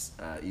digits.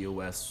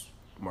 EOS,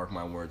 mark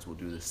my words, will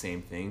do the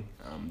same thing.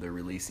 They're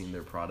releasing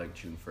their product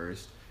June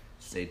 1st.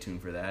 Stay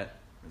tuned for that.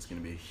 It's going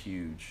to be a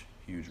huge,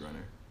 huge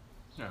runner.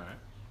 All right.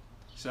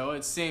 So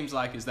it seems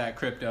like is that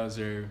cryptos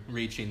are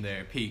reaching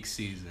their peak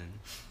season.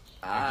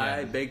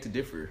 I beg to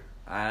differ.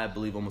 I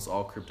believe almost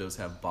all cryptos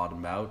have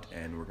bottomed out,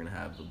 and we're going to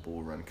have a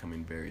bull run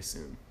coming very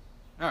soon.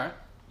 All right.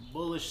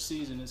 Bullish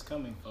season is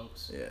coming,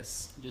 folks.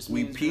 Yes. Just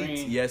we means peaked.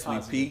 green, Yes,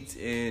 positive. we peaked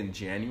in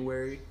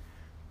January,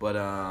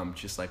 but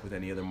just like with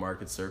any other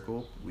market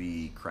circle,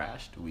 we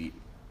crashed. We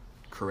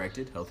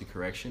corrected, healthy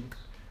correction,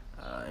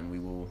 and we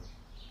will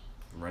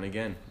run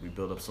again. We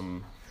built up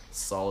some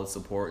solid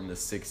support in the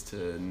 6 to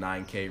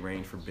 9K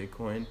range for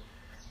Bitcoin,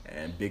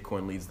 and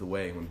Bitcoin leads the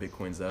way. When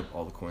Bitcoin's up,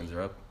 all the coins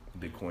are up.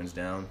 Bitcoin's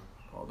down,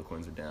 all the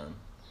coins are down.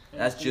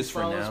 That's Everything just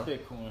for follows now.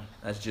 Bitcoin.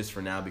 That's just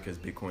for now because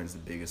Bitcoin's the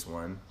biggest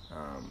one.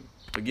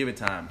 But give it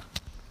time.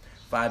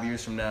 5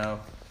 years from now,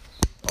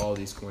 all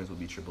these coins will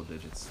be triple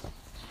digits.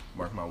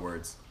 Mark my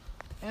words.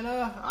 And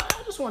I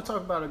just want to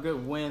talk about a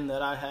good win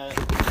that I had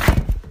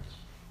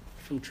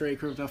from Trade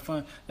Crypto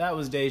Fund. That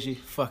was Deji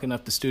fucking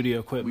up the studio We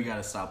equipment.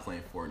 gotta stop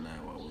playing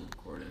Fortnite while we're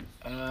recording.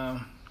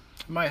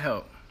 Might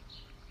help.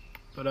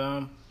 But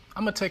I'm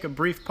gonna take a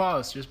brief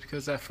pause just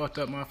because that fucked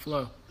up my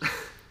flow.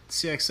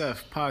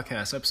 CXF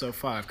Podcast, Episode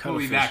 5. We'll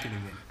be Cuttlefish. back in a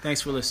minute.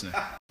 Thanks for listening.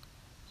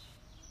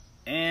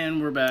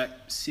 And we're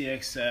back.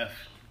 CXF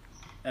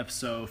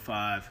Episode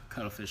 5,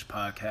 Cuttlefish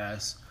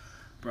Podcast,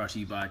 brought to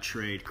you by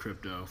Trade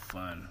Crypto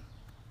Fund.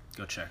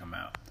 Go check them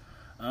out.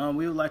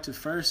 We would like to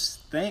first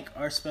thank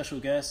our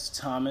special guest,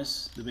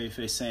 Thomas, the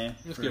Babyface Sand,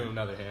 Let's give him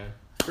another hand.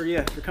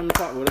 for coming to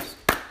talk with us.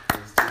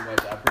 Thanks too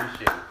much. I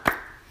appreciate it.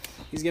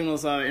 He's giving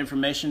us a lot of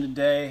information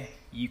today.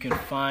 You can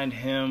find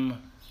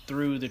him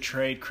through the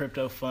Trade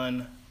Crypto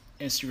Fund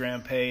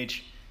Instagram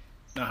page.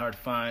 Not hard to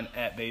find,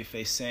 at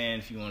Babyface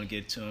Sand, if you want to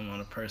get to him on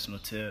a personal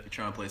tip. You're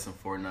trying to play some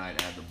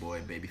Fortnite, add the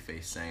boy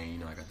Babyface saying, you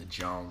know, I got the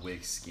John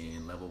Wick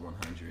skin, level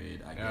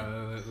 100.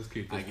 Let's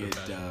keep this I get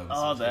professional.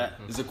 all that.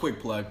 It's a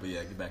quick plug, but yeah,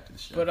 get back to the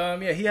show. But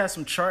yeah, he has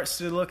some charts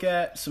to look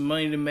at, some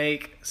money to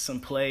make, some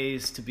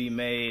plays to be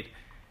made.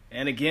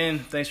 And again,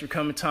 thanks for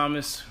coming,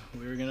 Thomas.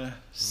 We're gonna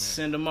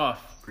send him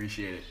off.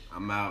 Appreciate it.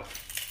 I'm out.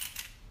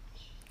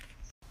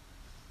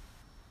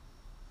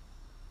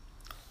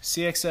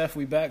 CXF,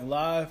 we back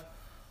live.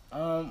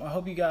 I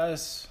hope you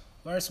guys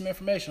learned some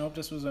information. I hope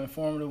this was an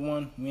informative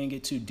one. We didn't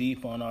get too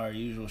deep on our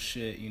usual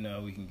shit. You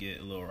know, we can get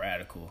a little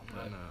radical.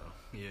 I know.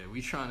 Yeah,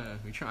 we trying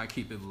to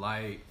keep it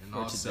light and For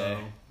also,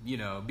 today. you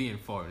know, be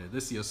informative.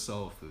 This is your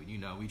soul food. You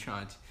know, we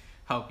trying to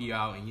help you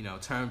out in, you know,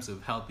 terms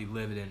of healthy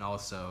living and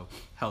also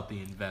healthy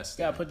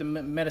investing. Gotta put the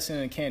medicine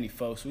in the candy,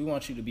 folks. We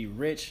want you to be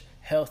rich,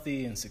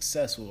 healthy, and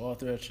successful all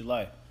throughout your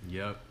life.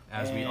 Yep,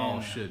 as we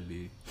all should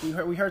be.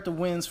 We heard the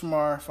wins from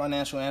our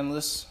financial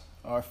analyst,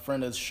 our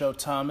friend of the show,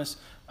 Thomas.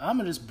 I'm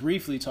going to just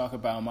briefly talk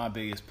about my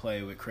biggest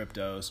play with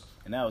cryptos,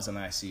 and that was an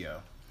ICO.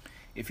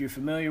 If you're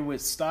familiar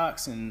with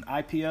stocks and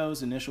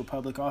IPOs, initial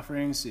public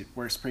offerings, it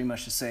works pretty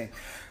much to say,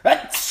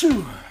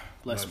 Achoo!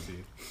 Bless me.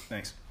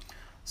 Thanks.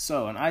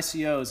 So an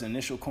ICO is an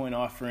initial coin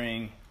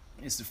offering.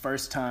 It's the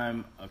first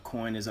time a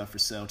coin is up for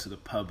sale to the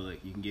public.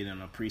 You can get in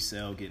on a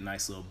pre-sale, get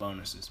nice little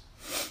bonuses.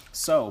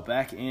 So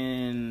back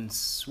in,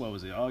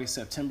 August,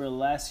 September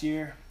last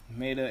year,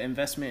 made an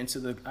investment into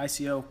the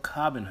ICO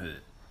Robinhood.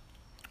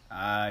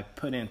 I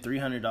put in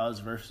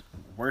 $300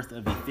 worth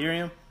of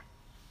Ethereum.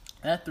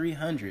 That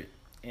 $300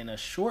 in a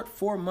short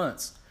 4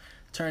 months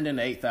turned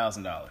into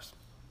 $8,000.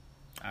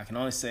 I can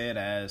only say it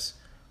as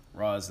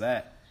raw as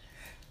that.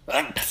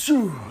 Fuck,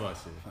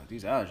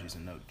 these allergies are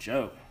no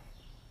joke.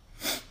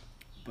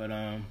 But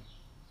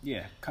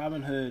yeah,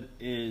 Robinhood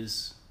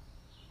is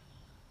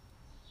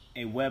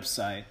a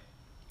website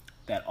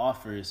that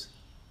offers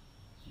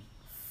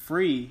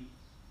free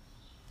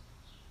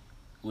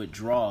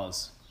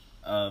withdrawals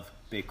of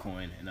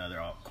Bitcoin and other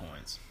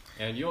altcoins.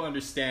 And you'll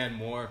understand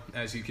more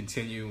as you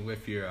continue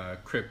with your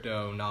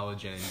crypto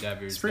knowledge and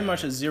endeavors. It's pretty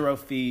much a zero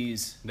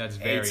fees That's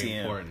very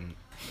ATM. important.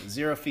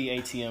 Zero fee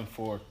ATM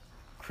for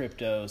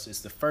cryptos.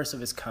 It's the first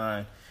of its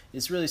kind.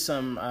 It's really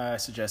something I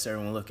suggest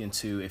everyone look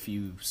into if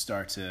you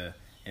start to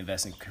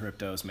invest in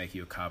cryptos, make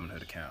you a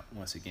Robinhood account.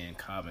 Once again,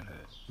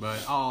 Robinhood.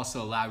 But I'll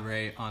also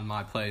elaborate on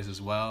my plays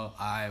as well.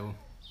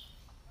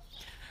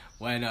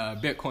 When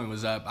Bitcoin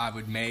was up, I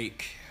would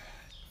make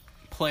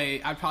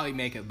I'd probably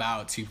make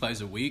about 2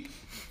 plays a week,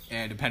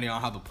 and depending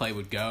on how the play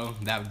would go,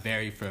 that would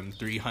vary from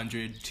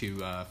 $300 to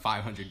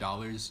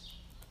 $500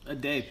 a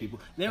day, people.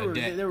 a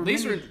day.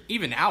 These were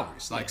even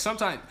hours. Like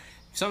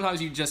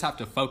sometimes you just have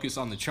to focus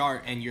on the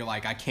chart, and you're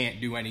like, I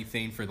can't do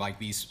anything for like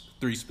these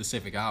 3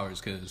 specific hours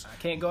because I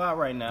can't go out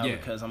right now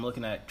because I'm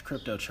looking at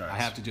crypto charts. I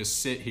have to just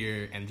sit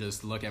here and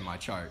just look at my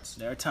charts.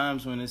 There are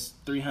times when it's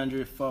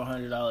 $300,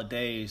 $400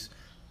 days,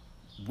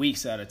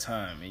 weeks at a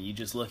time, and you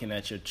just looking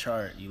at your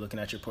chart, you looking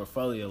at your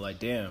portfolio like,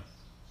 damn,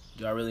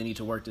 do I really need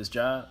to work this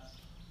job?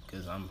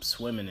 Because I'm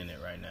swimming in it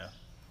right now.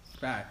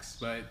 Facts.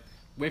 But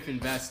with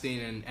investing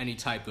in any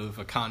type of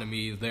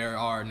economy, there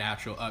are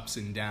natural ups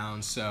and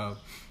downs. So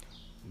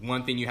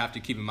one thing you have to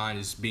keep in mind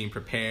is being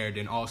prepared,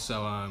 and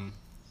also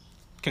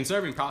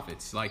conserving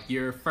profits. Like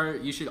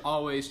you should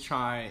always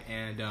try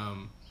and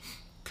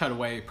cut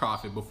away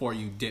profit before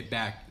you dip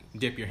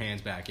your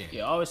hands back in.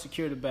 Yeah, always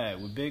secure the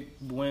bag. With big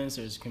wins,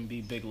 there can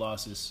be big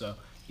losses, so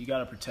you got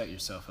to protect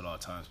yourself at all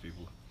times,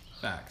 people.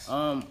 Facts.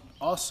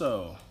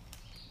 Also,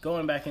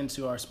 going back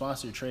into our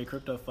sponsor, Trade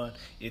Crypto Fund,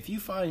 if you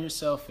find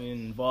yourself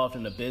involved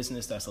in a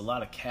business that's a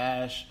lot of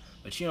cash,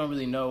 but you don't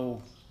really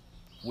know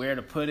where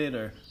to put it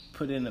or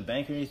put it in the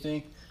bank or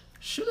anything,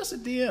 shoot us a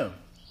DM.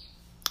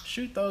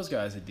 Shoot those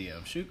guys a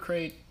DM. Shoot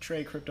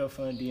Trade Crypto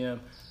Fund DM.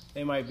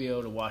 They might be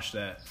able to wash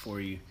that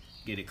for you,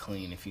 get it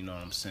clean, if you know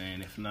what I'm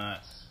saying. If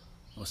not,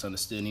 what's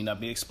understood need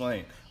not be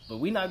explained. But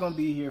we're not going to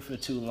be here for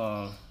too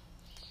long.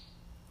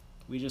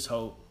 We just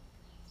hope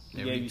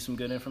we gave you some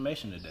good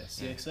information today.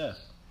 CXF.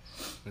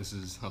 This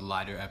is a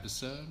lighter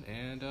episode,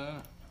 and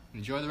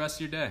enjoy the rest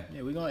of your day.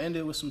 Yeah, we're going to end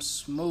it with some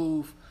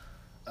smooth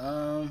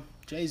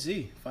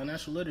Jay-Z,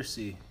 financial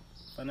literacy,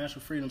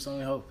 financial freedom's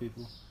only hope,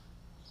 people.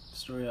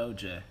 Story of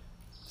OJ.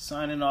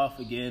 Signing off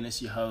again,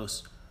 it's your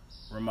host,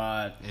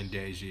 Ramad. And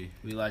Deji.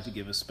 We'd like to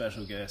give a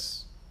special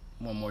guest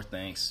one more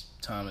thanks,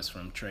 Thomas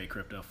from Trade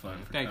Crypto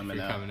Fund, for Thank coming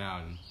you for out. coming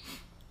out and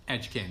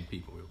educating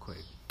people real quick.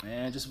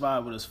 And just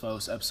vibe with us,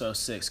 folks. Episode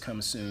 6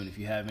 coming soon. If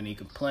you have any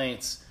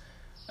complaints,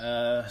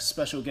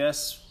 special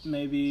guests,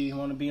 maybe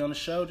want to be on the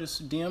show,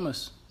 just DM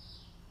us.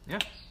 Yeah.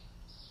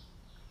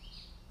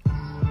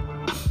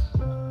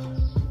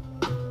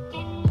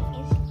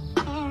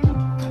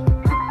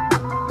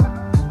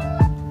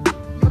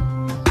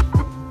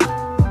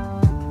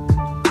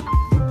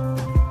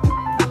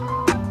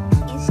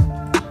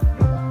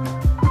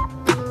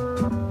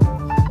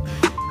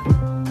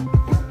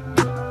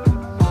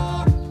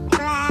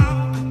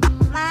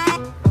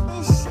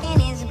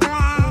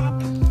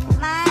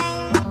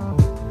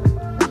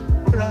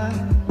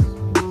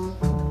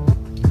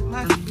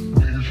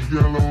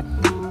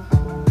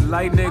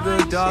 Light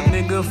nigga, dog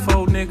nigga,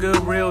 faux nigga,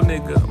 real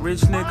nigga,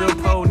 rich nigga,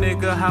 po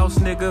nigga, house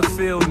nigga,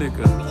 feel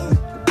nigga,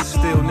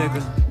 still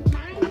nigga,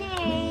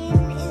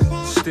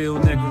 still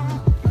nigga.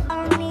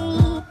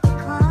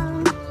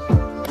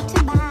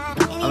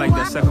 I like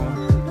that second one.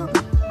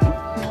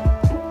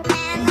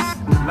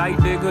 Light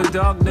nigga,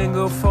 dog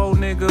nigga, faux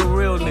nigga,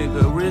 real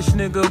nigga, rich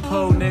nigga,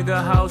 po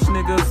nigga, house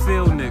nigga,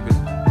 feel nigga,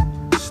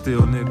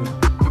 still nigga,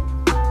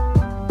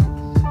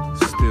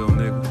 still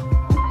nigga.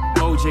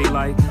 OJ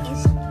like.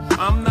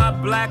 I'm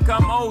not black,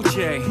 I'm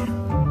OJ.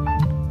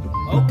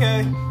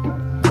 Okay.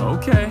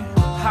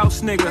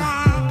 House nigga,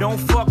 don't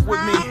fuck with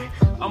me.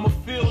 I'm a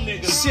field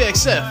nigga.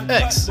 CXF,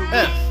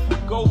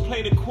 XF. Go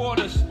play the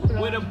quarters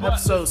with a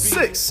Episode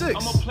 6. I'ma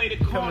play the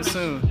Coming corners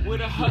soon.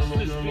 with a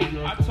hustlers beat.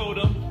 I told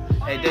him.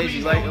 Hey,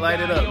 Deji, light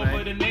it up,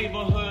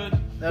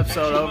 man.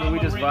 Episode over, we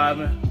just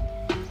vibing.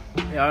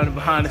 Y'all in the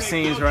behind the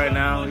scenes right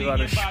now. We about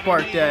to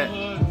spark that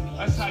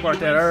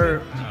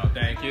herb. Oh,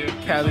 thank you.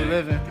 Cali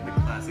living.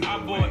 I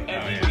bought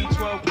every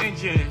V12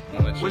 engine.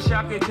 Wish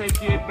I could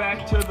take it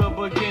back to the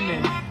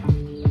beginning.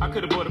 I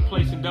could have bought a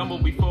place in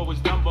Dumbo before it was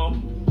Dumbo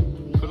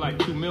for like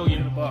 $2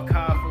 million. Bought a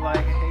car for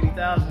like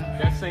 80,000.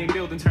 That same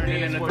building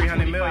today is worth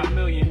 $300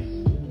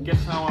 million.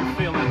 Guess how I'm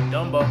feeling?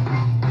 Dumbo.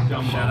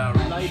 Shout out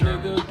light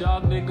nigga,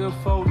 dog nigga,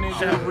 faux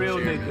nigga, real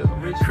nigga,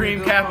 rich Cream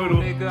nigga, Capital.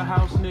 nigga,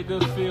 house nigga,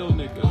 feel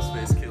nigga,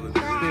 Space killer.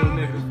 feel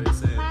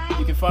nigga.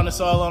 You can find us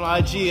all on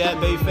IG at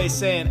Babyface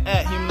Saying,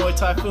 at Humanoid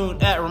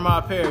Typhoon, at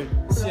Ramad Perry.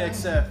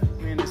 CXF.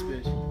 We in this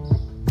bitch.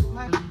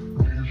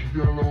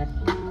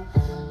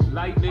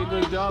 Light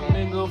nigga, dog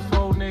nigga,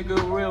 faux nigga,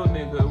 real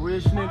nigga,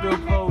 rich nigga,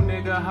 po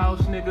nigga,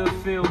 house nigga,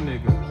 feel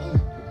nigga,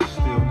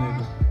 still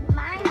nigga,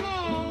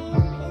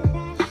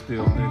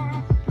 still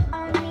nigga.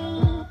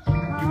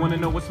 You wanna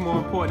know what's more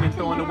important than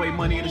throwing away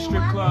money at a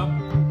strip club?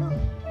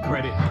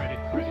 Credit.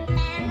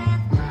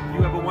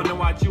 You ever wonder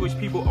why Jewish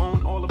people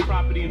own all the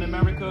property in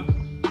America?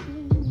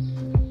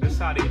 That's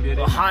how they did it.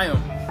 Ohio.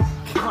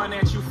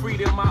 Financial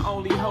freedom, my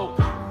only hope.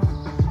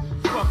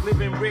 Fuck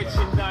living rich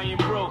and dying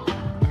broke. I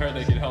heard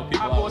they could help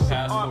people I out bought with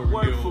some passport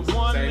artwork renewals for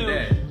 $1 same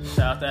million. day.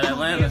 Shout out to 2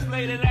 Atlanta. years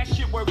later, that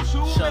shit worth $2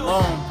 million.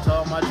 Shalom to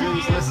all my 2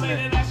 Jews years later,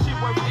 listening. that shit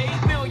worth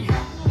 $8 million.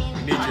 We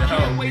need your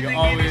help. You're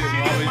always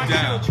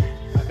down.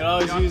 Can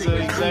always Y'all use think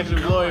an it's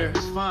executive good, lawyer.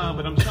 It's fine,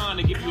 but I'm trying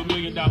to give you $1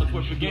 million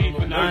worth of game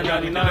for now.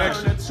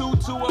 $9.99. Turn a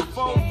 2 to a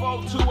 4,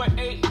 4 to an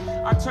 8.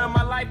 I turn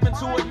my life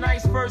into a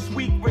nice first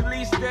week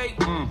release date.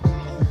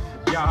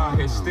 Y'all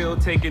here still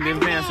taking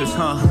advances,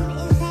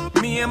 huh?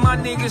 Me and my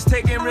niggas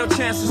taking real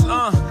chances,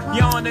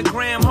 Y'all on the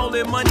gram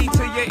holding money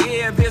to your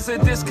ear. There's a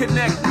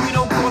disconnect. We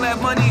don't call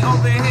that money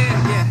over here,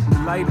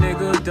 yeah. Light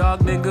nigga, dark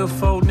nigga,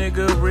 faux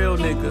nigga, real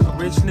nigga,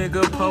 rich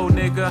nigga, po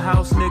nigga,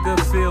 house nigga,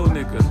 feel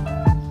nigga,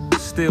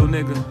 still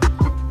nigga,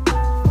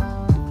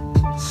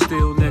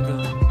 still nigga.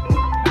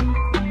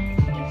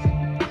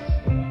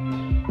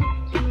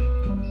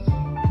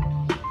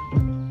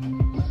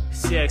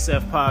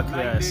 CXF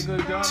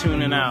Podcast,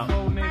 tuning out.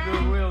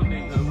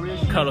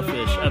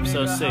 Cuttlefish,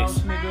 episode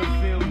 6,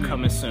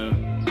 coming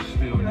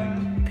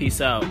soon.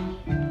 Peace out.